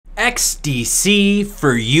XDC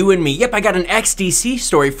for you and me. Yep, I got an XDC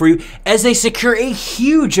story for you as they secure a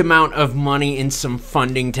huge amount of money and some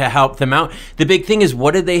funding to help them out. The big thing is,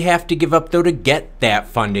 what did they have to give up though to get that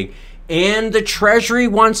funding? And the Treasury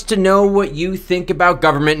wants to know what you think about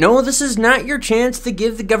government. No, this is not your chance to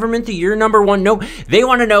give the government the year number one. No, they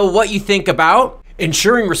want to know what you think about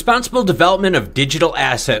ensuring responsible development of digital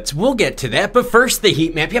assets. We'll get to that, but first the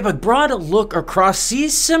heat map. Yep, a broad look across, see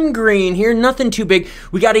some green here, nothing too big.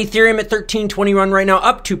 We got Ethereum at 1321 right now,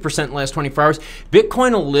 up 2% in the last 24 hours.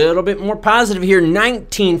 Bitcoin a little bit more positive here,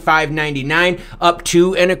 19,599, up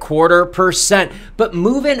 2.25%. But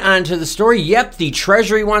moving on to the story, yep, the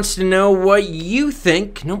Treasury wants to know what you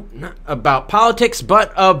think, no, not about politics,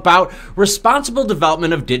 but about responsible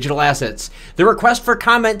development of digital assets. The request for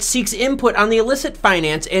comment seeks input on the illicit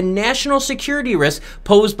finance and national security risks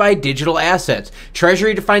posed by digital assets.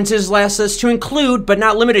 Treasury defines digital assets to include, but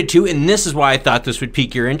not limited to, and this is why I thought this would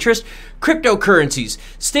pique your interest, cryptocurrencies,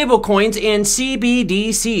 stablecoins, and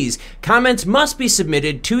CBDCs. Comments must be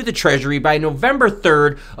submitted to the Treasury by November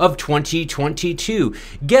 3rd of 2022.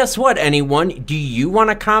 Guess what, anyone? Do you want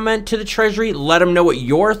to comment to the Treasury? Let them know what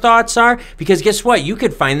your thoughts are, because guess what? You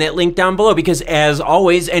could find that link down below, because as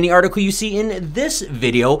always, any article you see in this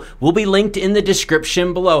video will be linked in the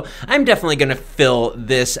description below. I'm definitely going to fill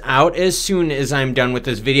this out as soon as I'm done with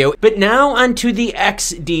this video. But now onto the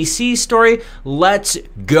XDC story. Let's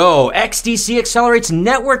go. XDC accelerates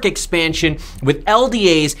network expansion with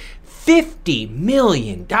LDA's $50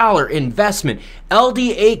 million investment.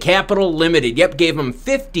 LDA Capital Limited, yep, gave them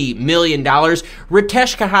 $50 million.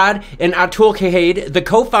 Ritesh Kahad and Atul Kahade, the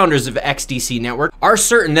co-founders of XDC Network, are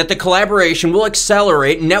certain that the collaboration will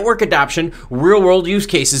accelerate network adoption, real-world use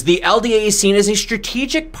cases. The LDA is seen as a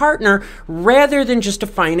strategic partner rather than just a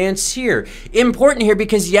financier. Important here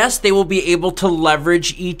because, yes, they will be able to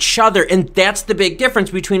leverage each other, and that's the big difference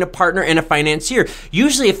between a partner and a financier.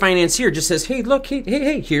 Usually a financier just says, hey, look,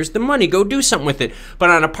 hey, here's the money, go do something with it. But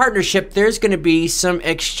on a partnership, there's going to be some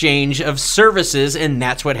exchange of services, and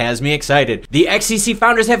that's what has me excited. The XDC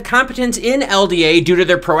founders have competence in LDA due to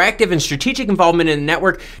their proactive and strategic involvement in the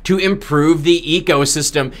network to improve the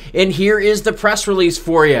ecosystem. And here is the press release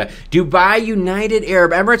for you. Dubai United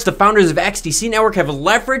Arab Emirates, the founders of XDC Network, have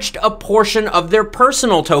leveraged a portion of their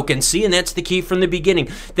personal tokens. See, and that's the key from the beginning.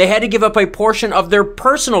 They had to give up a portion of their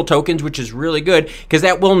personal tokens, which is really good because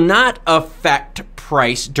that will not affect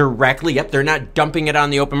price directly. Yep, they're not dumping it on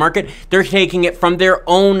the open market. They're taking it from their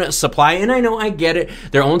own supply. And I know, I get it.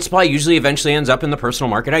 Their own supply usually eventually ends up in the personal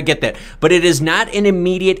market. I get that. But it is not an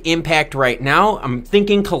immediate impact right now. I'm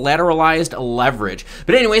thinking collateralized leverage.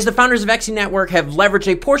 But anyways, the founders of XDC Network have leveraged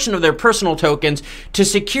a portion of their personal tokens to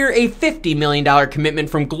secure a $50 million commitment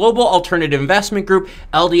from global alternative investment group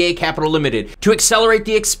LDA Capital Limited to accelerate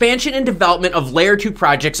the expansion and development of Layer 2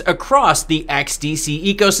 projects across the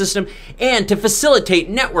XDC ecosystem and to facilitate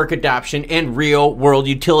network adoption and real-world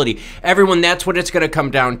utility. Everyone, that's what it's going to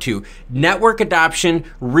come down to. Network adoption,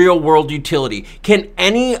 real-world utility. Can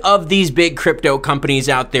any of these big crypto companies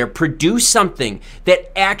out there produce something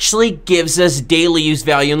that actually gives us daily use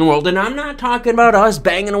value in the world? And I'm not talking about us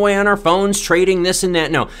banging away on our phones, trading this and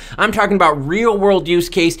that. No, I'm talking about real-world use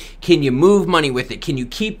case. Can you move money with it? Can you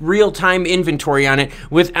keep real-time inventory on it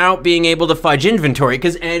without being able to fudge inventory?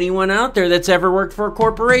 Because anyone out there that's ever worked for a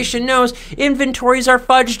corporation knows inventories are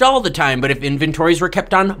fudged all the time, but if inventories were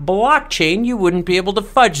kept on blockchain, you wouldn't be able to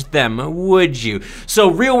fudge them, would you?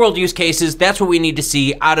 So real world use cases, that's what we need to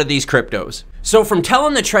see out of these cryptos. So from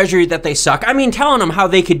telling the Treasury that they suck, I mean telling them how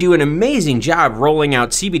they could do an amazing job rolling out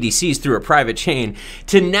CBDCs through a private chain,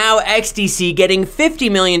 to now XDC getting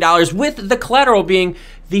 $50 million with the collateral being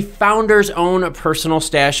the founder's own personal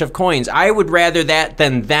stash of coins. I would rather that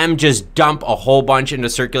than them just dump a whole bunch into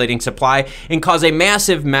circulating supply and cause a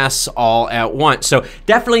massive mess all at once. So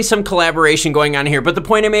definitely some collaboration going on here. But the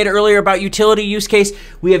point I made earlier about utility use case,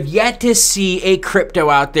 we have yet to see a crypto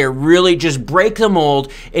out there really just break the mold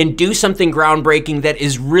and do something groundbreaking that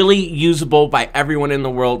is really usable by everyone in the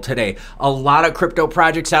world today. A lot of crypto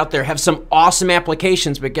projects out there have some awesome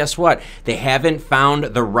applications, but guess what? They haven't found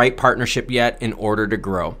the right partnership yet in order to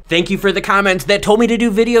grow. Thank you for the comments that told me to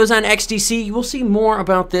do videos on XDC. You will see more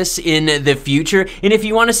about this in the future. And if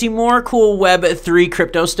you want to see more cool Web3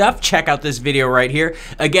 crypto stuff, check out this video right here.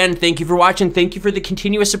 Again, thank you for watching. Thank you for the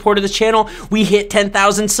continuous support of the channel. We hit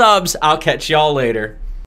 10,000 subs. I'll catch y'all later.